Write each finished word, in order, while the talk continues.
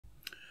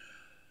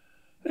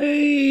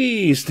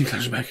Hey,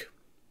 Sneakers back.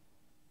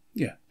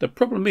 Yeah, the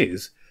problem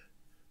is,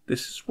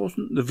 this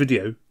wasn't the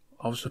video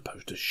I was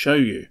supposed to show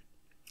you.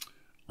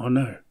 I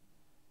know.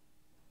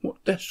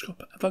 What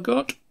desktop have I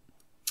got?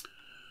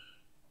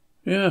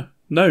 Yeah,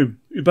 no,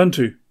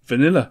 Ubuntu,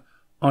 vanilla.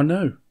 I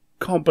know.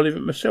 Can't believe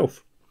it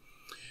myself.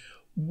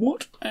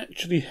 What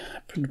actually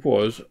happened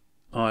was,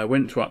 I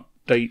went to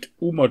update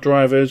all my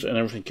drivers and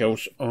everything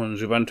else on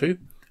Xubuntu,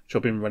 which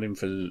I've been running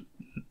for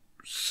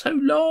so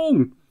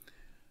long.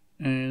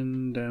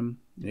 And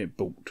it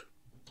balked.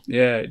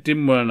 Yeah, it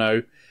didn't want to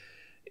know.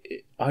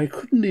 I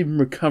couldn't even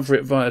recover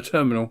it via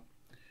terminal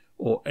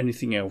or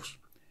anything else.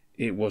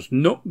 It was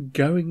not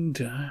going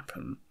to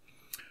happen.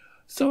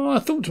 So I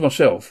thought to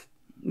myself,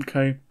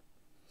 okay,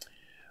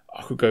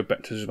 I could go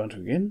back to Xubuntu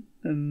again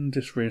and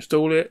just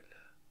reinstall it.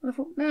 And I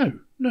thought,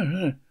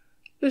 no.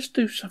 Let's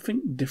do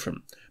something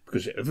different.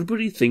 Because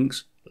everybody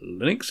thinks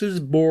Linux is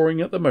boring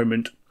at the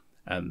moment.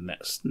 And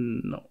that's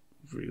not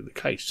really the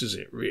case, is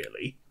it,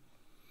 really?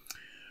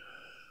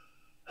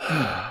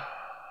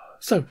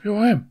 So, here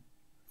I am.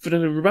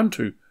 Vanilla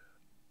Ubuntu.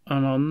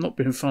 And I'm not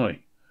being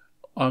funny.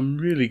 I'm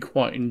really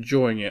quite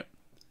enjoying it.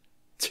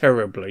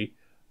 Terribly,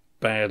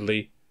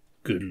 badly,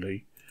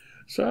 goodly.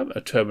 So I have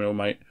a terminal,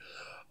 mate.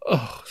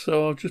 Oh,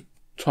 so I'll just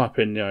type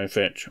in the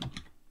fetch.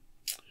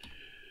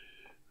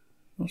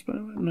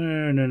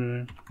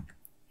 No.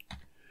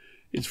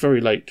 It's very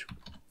late.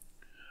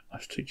 I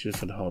should teach you this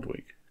for the hard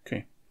week.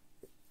 Okay.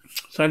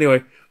 So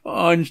anyway,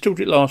 I installed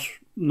it last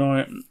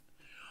night.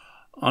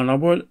 And I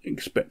weren't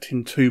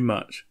expecting too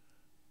much.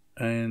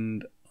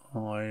 And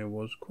I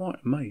was quite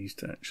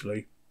amazed,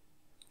 actually.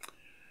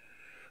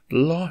 The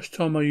last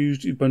time I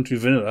used Ubuntu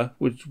Vanilla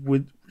was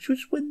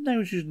when they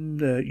was using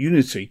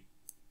Unity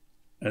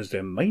as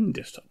their main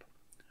desktop.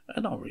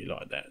 And I really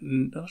like that.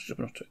 And that's just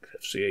not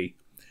XFCE.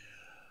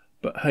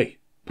 But hey,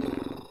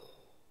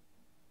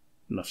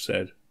 enough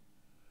said.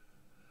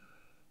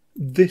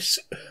 This,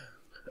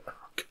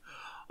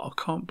 I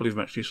can't believe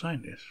I'm actually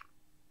saying this.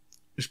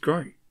 It's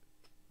great.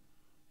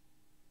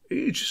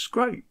 It's just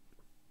great.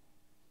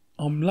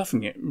 I'm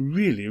loving it.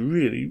 Really,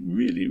 really,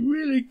 really,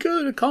 really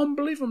good. I can't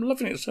believe I'm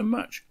loving it so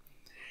much.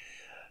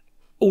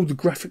 All the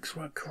graphics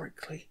work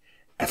correctly.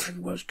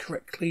 Everything works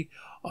correctly.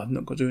 I've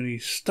not got to do any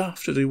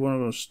stuff to do what I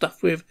want to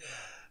stuff with.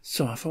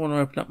 So if I want to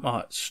open up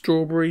my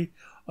strawberry,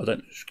 I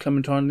don't use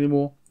clementine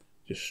anymore.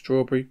 Just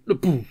strawberry.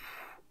 Boom.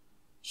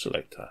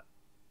 Selector.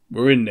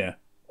 We're in there.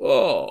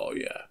 Oh,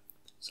 yeah.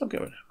 So I'm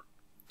going.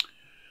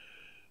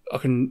 I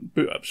can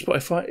boot up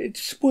Spotify. It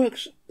just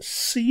works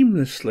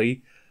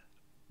seamlessly.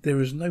 There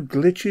is no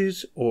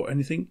glitches or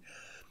anything.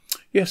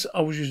 Yes,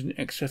 I was using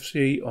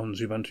XFCE on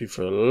Xubuntu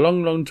for a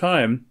long, long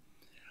time.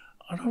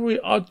 And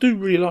I do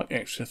really like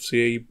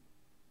XFCE.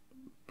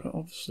 But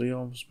obviously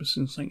I was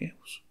missing something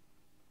else.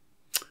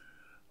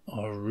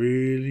 I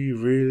really,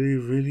 really,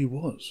 really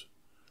was.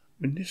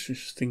 I mean,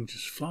 this thing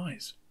just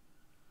flies.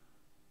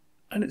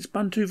 And it's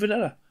Ubuntu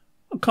Vanilla.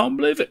 I can't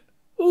believe it.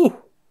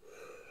 Oh.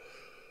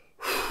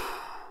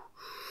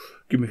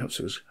 Give me a couple of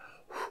seconds.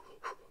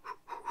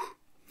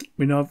 I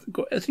mean, I've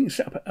got everything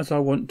set up as I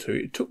want to.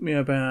 It took me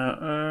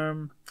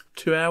about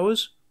 2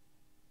 hours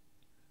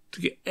to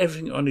get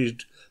everything I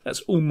needed.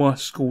 That's all my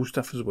school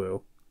stuff as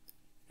well.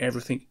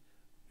 Everything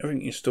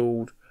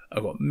installed.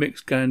 I've got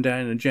Mix going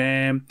down in the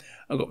jam.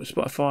 I've got my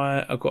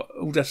Spotify. I've got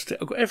Audacity.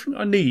 I've got everything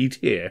I need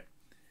here.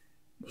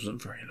 It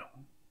wasn't very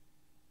long.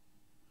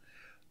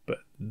 But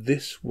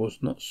this was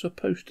not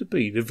supposed to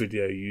be the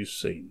video you've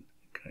seen.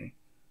 Okay.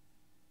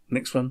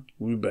 Next one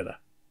will be better.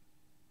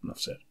 Enough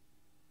said.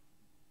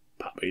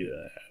 Puppy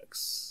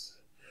Linux.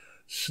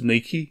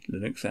 Sneaky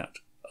Linux out.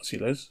 I'll see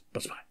you later.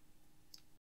 Bye-bye.